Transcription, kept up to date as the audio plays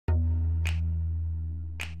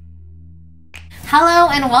Hello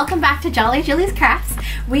and welcome back to Jolly Julie's Crafts.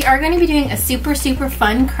 We are going to be doing a super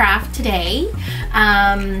fun craft today.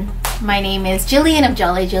 My name is Jillian of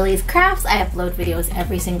Jolly Julie's Crafts. I upload videos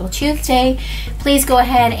every single Tuesday. Please go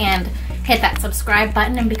ahead and hit that subscribe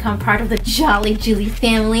button and become part of the Jolly Julie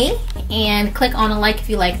family. And click on a like if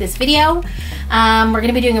you like this video. We're going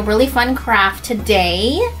to be doing a really fun craft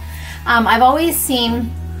today. I've always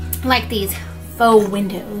seen like these faux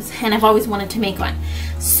windows and I've always wanted to make one.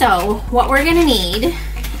 So what we're gonna need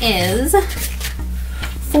is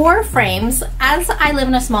 4 frames. As I live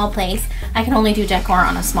in a small place, I can only do decor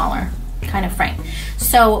on a smaller kind of frame.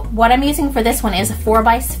 So what I'm using for this one is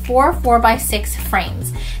 4x4, 4x6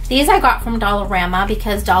 frames. These I got from Dollarama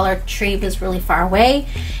because Dollar Tree was really far away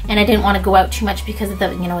and I didn't want to go out too much because of the,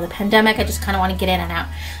 the pandemic. I just kind of want to get in and out.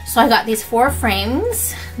 So I got these 4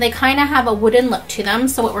 frames. They kind of have a wooden look to them.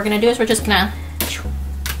 So what we're gonna do is we're just gonna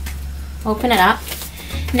open it up.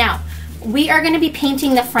 Now, we are going to be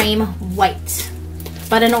painting the frame white,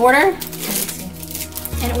 but in order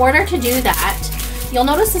to do that, you'll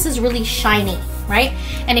notice this is really shiny, right?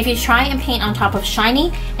 And if you try and paint on top of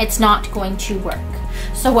shiny, it's not going to work.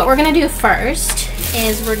 So what we're going to do first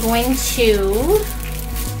is we're going to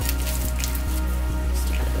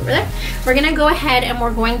go ahead and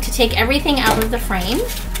we're going to take everything out of the frame.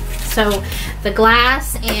 So the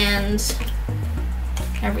glass and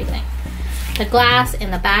everything. The glass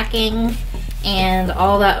and the backing and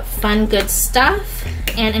all that fun good stuff.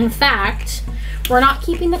 And in fact, we're not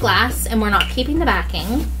keeping the glass and we're not keeping the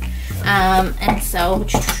backing. And so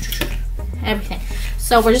everything.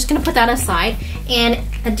 So we're just gonna put that aside. And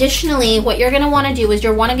additionally, what you're gonna wanna do is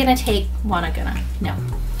going to want to take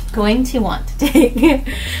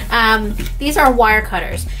these are wire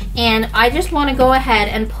cutters. And I just wanna go ahead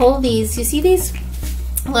and pull these. You see these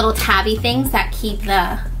little tabby things that keep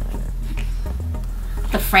the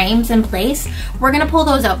frames in place? We're gonna pull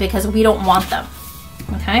those out because we don't want them.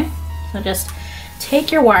 Okay, so just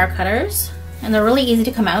take your wire cutters, and they're really easy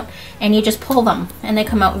to come out, and you just pull them and they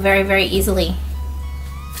come out very easily,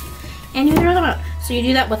 and you throw them out. So you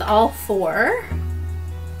do that with all 4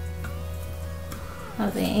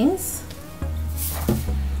 of these,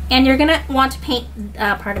 and you're gonna want to paint,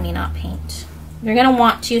 not paint, you're gonna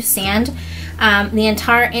want to sand the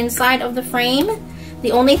entire inside of the frame.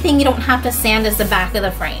 The only thing you don't have to sand is the back of the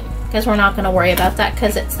frame, because we're not going to worry about that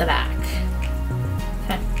because it's the back.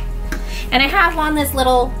 Okay. And I have on this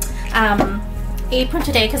little apron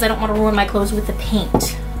today because I don't want to ruin my clothes with the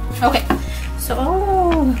paint. Okay. So,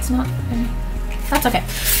 oh, that's not good. That's okay.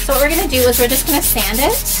 So what we're going to do is we're just going to sand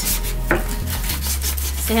it.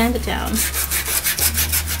 Sand it down.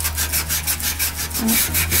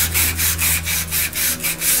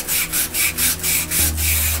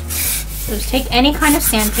 So just take any kind of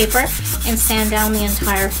sandpaper and sand down the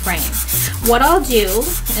entire frame. What I'll do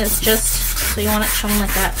is just, so you want it showing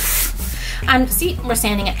like that. See, we're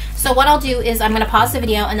sanding it. So what I'll do is I'm gonna pause the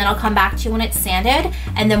video and then I'll come back to you when it's sanded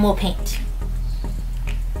and then we'll paint.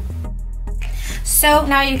 So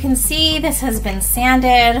now you can see this has been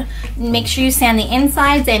sanded. Make sure you sand the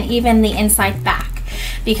insides and even the inside back,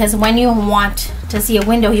 because when you want to see a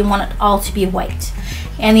window, you want it all to be white,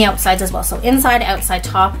 and the outsides as well. So inside, outside,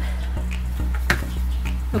 top.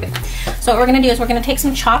 Okay, so what we're gonna do is we're gonna take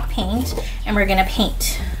some chalk paint and we're gonna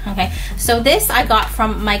paint. Okay, so this I got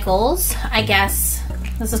from Michael's. I guess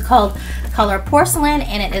this is called Color Porcelain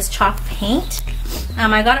and it is chalk paint.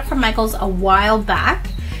 I got it from Michael's a while back,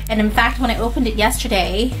 and in fact when I opened it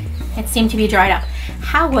yesterday it seemed to be dried up.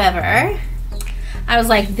 However, I was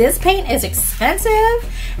like, this paint is expensive,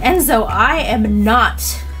 and so I am not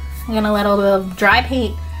gonna let all the dry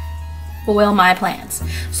paint boil my plants.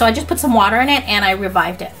 So I just put some water in it and I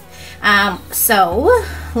revived it. So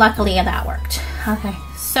luckily that worked. Okay,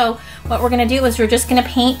 so what we're gonna do is we're just gonna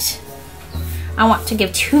paint. I want to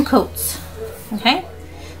give 2 coats, okay?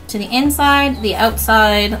 To the inside, the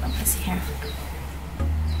outside. Let me see here. All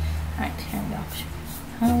right, here we go.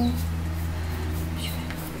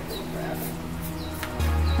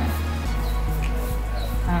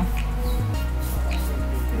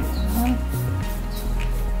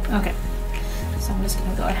 Okay. So I'm just going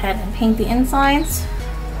to go ahead and paint the insides.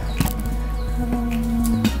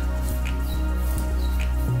 And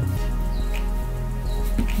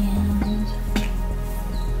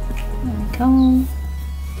there we go.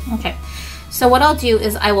 Okay. So what I'll do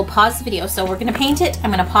is I will pause the video. So we're going to paint it.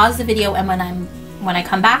 I'm going to pause the video, and when I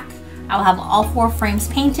come back, I'll have all 4 frames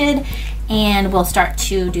painted and we'll start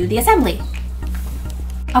to do the assembly.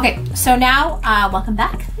 Okay, so now, welcome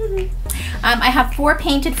back. I have 4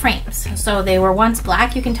 painted frames. So they were once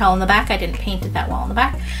black, you can tell in the back. I didn't paint it that well in the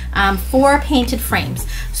back. 4 painted frames.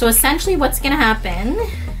 So essentially what's gonna happen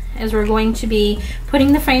is we're going to be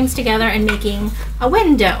putting the frames together and making a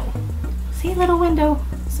window. See, little window,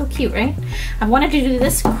 so cute, right? I've wanted to do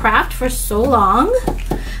this craft for so long,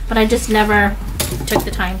 but I just never took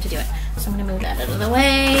the time to do it. So I'm gonna move that out of the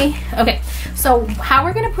way. Okay, so how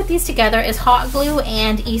we're gonna put these together is hot glue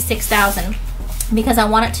and E6000 because I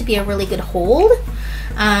want it to be a really good hold.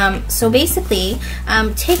 So basically,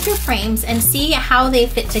 take your frames and see how they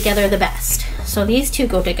fit together the best. So these two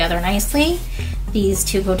go together nicely, these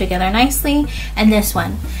two go together nicely, and this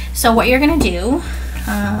one. So what you're gonna do,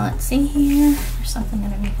 let's see here, there's something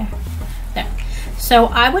underneath there. There. So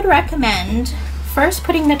I would recommend first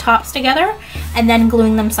putting the tops together and then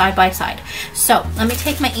gluing them side by side. So let me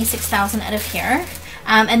take my E6000 out of here.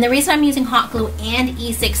 And the reason I'm using hot glue and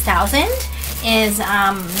E6000 is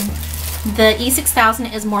the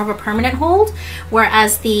E6000 is more of a permanent hold,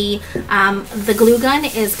 whereas the glue gun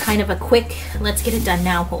is kind of a quick, let's get it done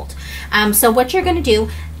now hold. So what you're gonna do,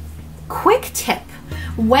 quick tip,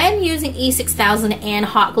 when using E6000 and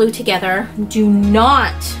hot glue together, do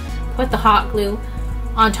not put the hot glue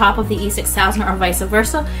on top of the E6000 or vice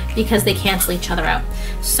versa because they cancel each other out.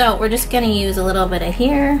 So we're just gonna use a little bit of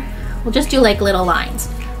here. We'll just do like little lines.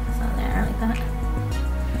 So there, like that.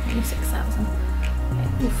 E6000.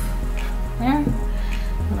 Okay, oof. There.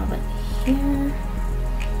 A little bit here.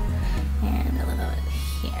 And a little bit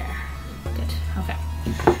here. Good, okay.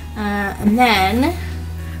 And then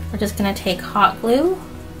we're just gonna take hot glue.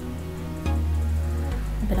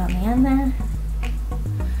 A bit on the end there.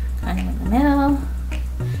 Kind of in the middle.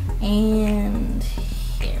 And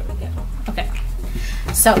here we go. Okay,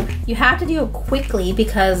 so you have to do it quickly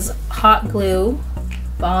because hot glue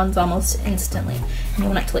bonds almost instantly and you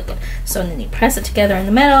want it to liquid. So then you press it together in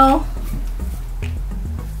the middle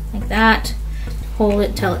like that, hold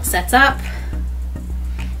it till it sets up,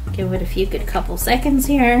 give it a few good couple seconds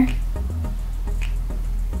here.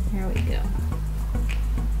 There we go.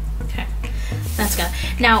 Okay, that's good.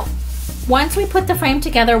 Now once we put the frame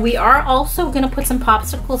together, we are also going to put some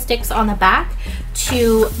popsicle sticks on the back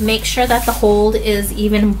to make sure that the hold is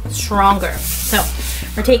even stronger. So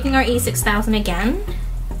we're taking our E6000 again.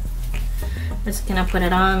 We're just going to put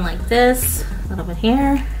it on like this, a little bit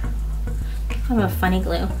here. Kind of a funny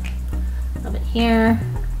glue. A little bit here.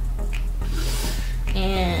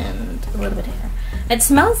 And a little bit here. It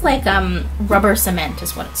smells like rubber cement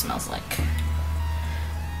is what it smells like.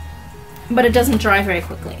 But it doesn't dry very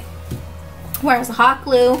quickly. Whereas the hot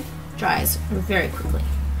glue dries very quickly.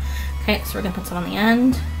 Okay, so we're gonna put some on the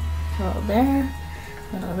end. A little there,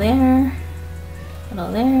 a little there, a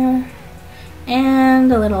little there,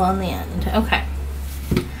 and a little on the end. Okay.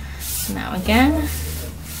 So now again,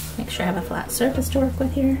 make sure I have a flat surface to work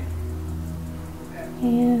with here.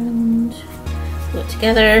 And glue it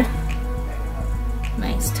together.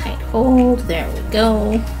 Nice tight hold. There we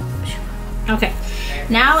go. Okay.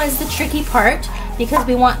 Now is the tricky part, because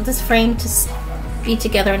we want this frame to be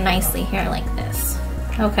together nicely here like this.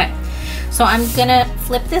 Okay, so I'm gonna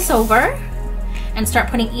flip this over and start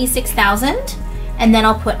putting E6000, and then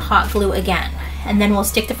I'll put hot glue again. And then we'll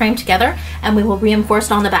stick the frame together and we will reinforce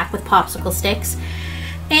it on the back with popsicle sticks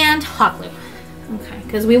and hot glue. Okay,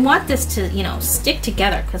 because we want this to, you know, stick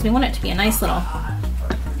together because we want it to be a nice little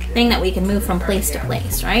thing that we can move from place to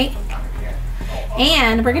place, right?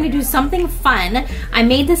 And we're gonna do something fun. I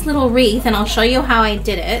made this little wreath and I'll show you how I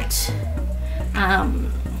did it.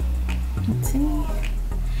 Let's see.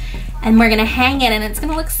 And we're gonna hang it and it's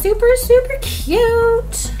gonna look super, super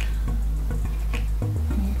cute.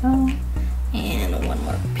 There you go. And one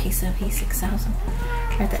more piece of E6000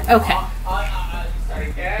 right there. Okay.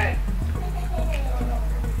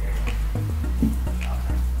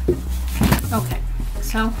 Okay,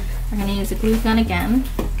 so we're gonna use a glue gun again.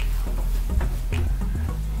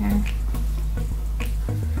 Here.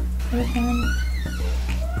 Glue gun.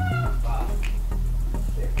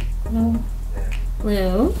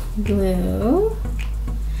 Glue, glue,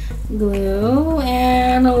 glue,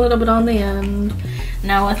 and a little bit on the end.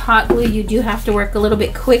 Now with hot glue, you do have to work a little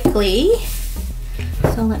bit quickly.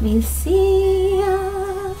 So let me see.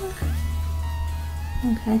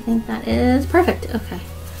 Okay, I think that is perfect. Okay,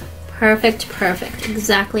 perfect, perfect.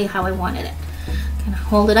 Exactly how I wanted it. Gonna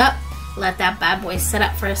hold it up, let that bad boy set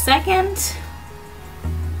up for a second.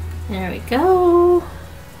 There we go.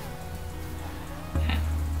 Okay.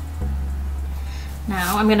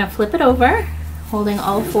 Now I'm gonna flip it over, holding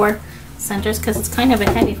all four centers because it's kind of a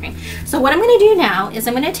heavy frame. So what I'm gonna do now is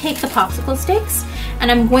I'm gonna take the popsicle sticks and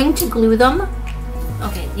I'm going to glue them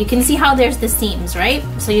Okay, you can see how there's the seams, right?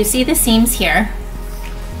 So you see the seams here.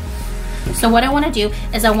 So what I want to do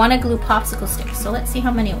is I want to glue popsicle sticks. So let's see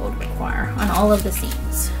how many it would require on all of the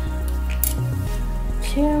seams.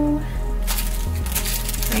 2,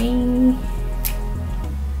 3, and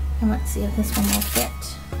let's see if this one will fit.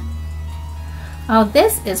 Oh,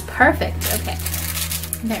 this is perfect. Okay,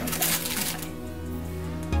 there we go.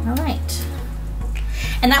 Okay. All right.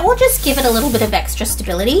 And that will just give it a little bit of extra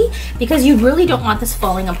stability because you really don't want this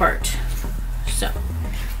falling apart. So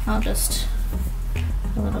I'll just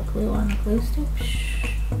put a little glue on the glue stick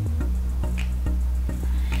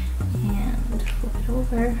and flip it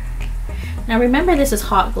over. Now remember, this is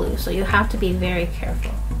hot glue, so you have to be very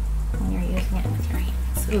careful when you're using it with your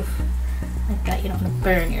hands. Oof, like that, you don't want to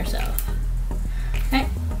burn yourself. Okay,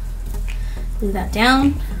 glue that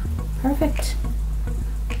down. Perfect.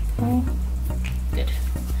 Okay, good.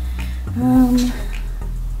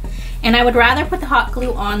 And I would rather put the hot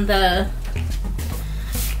glue on the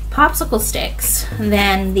popsicle sticks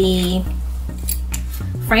than the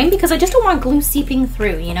frame because I just don't want glue seeping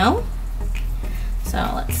through, you know? So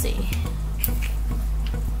let's see.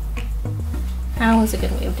 How is a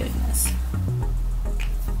good way of doing this?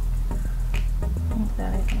 Like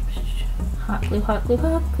that, I think. Hot glue, hot glue,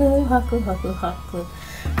 hot glue, hot glue, hot glue, hot glue.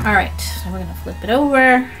 All right, so we're gonna flip it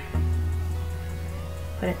over.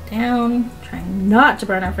 Put it down, trying not to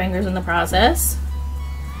burn our fingers in the process.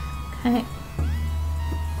 Okay.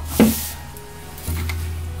 Put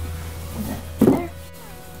that there.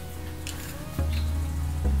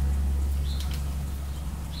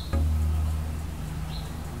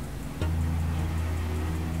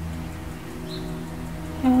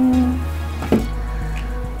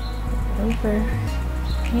 Flip it over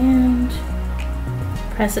and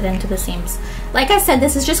press it into the seams. Like I said,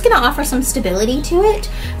 this is just gonna offer some stability to it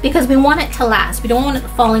because we want it to last. We don't want it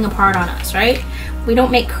falling apart on us, right? We don't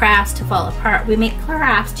make crafts to fall apart. We make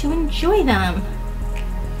crafts to enjoy them.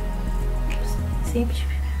 Oops. See?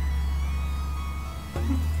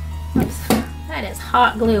 Oops. That is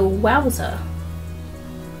hot glue, wowza.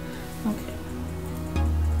 Okay.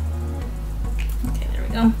 Okay, there we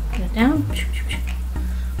go. Put it down.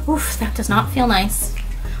 Oof, that does not feel nice.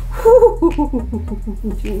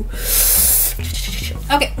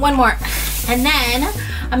 Okay, one more. And then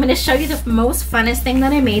I'm going to show you the most funnest thing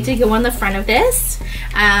that I made to go on the front of this.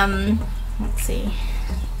 Let's see.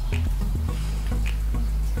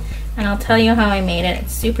 And I'll tell you how I made it.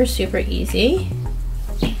 It's super, super easy.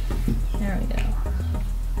 There we go.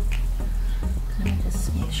 Kind of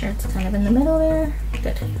just make sure it's kind of in the middle there.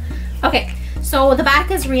 Good. Okay, so the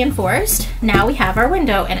back is reinforced. Now we have our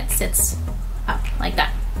window and it sits up like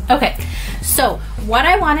that. Okay, so what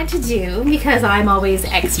I wanted to do, because I'm always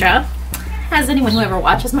extra, as anyone who ever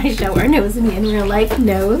watches my show or knows me in real life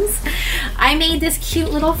knows, I made this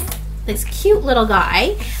cute little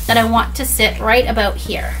guy that I want to sit right about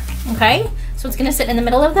here. Okay, so it's gonna sit in the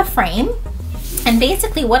middle of the frame. And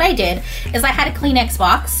basically what I did is I had a Kleenex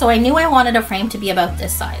box, so I knew I wanted a frame to be about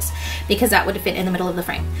this size because that would fit in the middle of the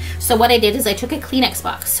frame. So what I did is I took a Kleenex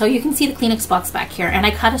box, so you can see the Kleenex box back here, and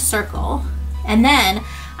I cut a circle. And then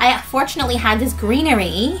I fortunately had this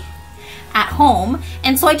greenery at home,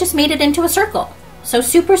 and so I just made it into a circle. So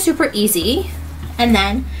super, super easy. And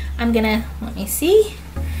then I'm gonna, let me see,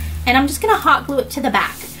 and I'm just gonna hot glue it to the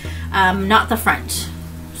back, not the front.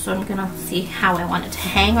 So I'm gonna see how I want it to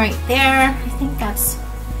hang right there. I think that's,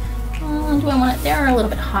 do I want it there or a little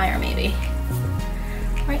bit higher maybe?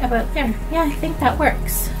 Right about there. Yeah, I think that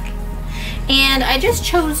works. And I just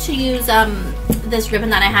chose to use this ribbon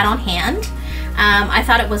that I had on hand. I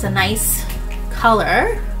thought it was a nice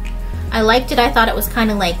color. I liked it. I thought it was kind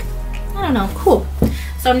of like, I don't know, cool.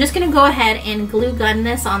 So I'm just gonna go ahead and glue gun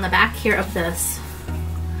this on the back here of this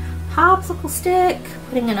popsicle stick,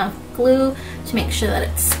 putting enough glue to make sure that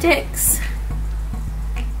it sticks.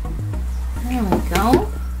 There we go.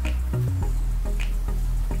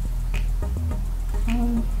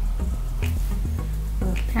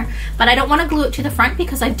 There. But I don't want to glue it to the front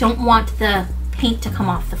because I don't want the paint to come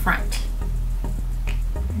off the front.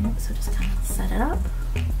 So just kind of set it up.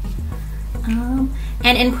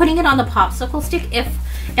 And in putting it on the popsicle stick,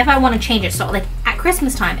 if I want to change it, so like at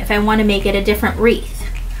Christmas time, if I want to make it a different wreath,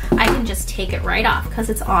 I can just take it right off because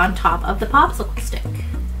it's on top of the popsicle stick.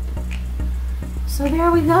 So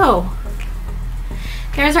there we go.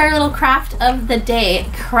 There's our little craft of the day,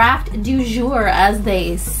 craft du jour as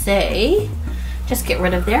they say. Just get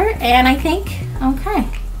rid of there, and I think, okay,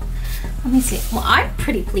 let me see. Well, I'm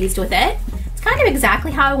pretty pleased with it. It's kind of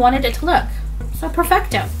exactly how I wanted it to look. So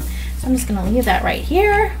perfecto. So I'm just gonna leave that right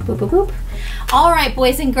here. Boop, boop, boop. All right,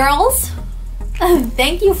 boys and girls.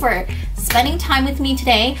 Thank you for spending time with me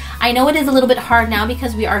today. I know it is a little bit hard now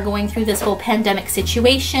because we are going through this whole pandemic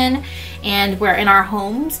situation and we're in our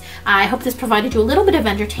homes. I hope this provided you a little bit of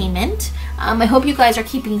entertainment. I hope you guys are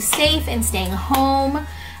keeping safe and staying home.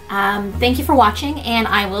 Thank you for watching, and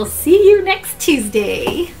I will see you next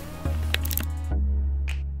Tuesday.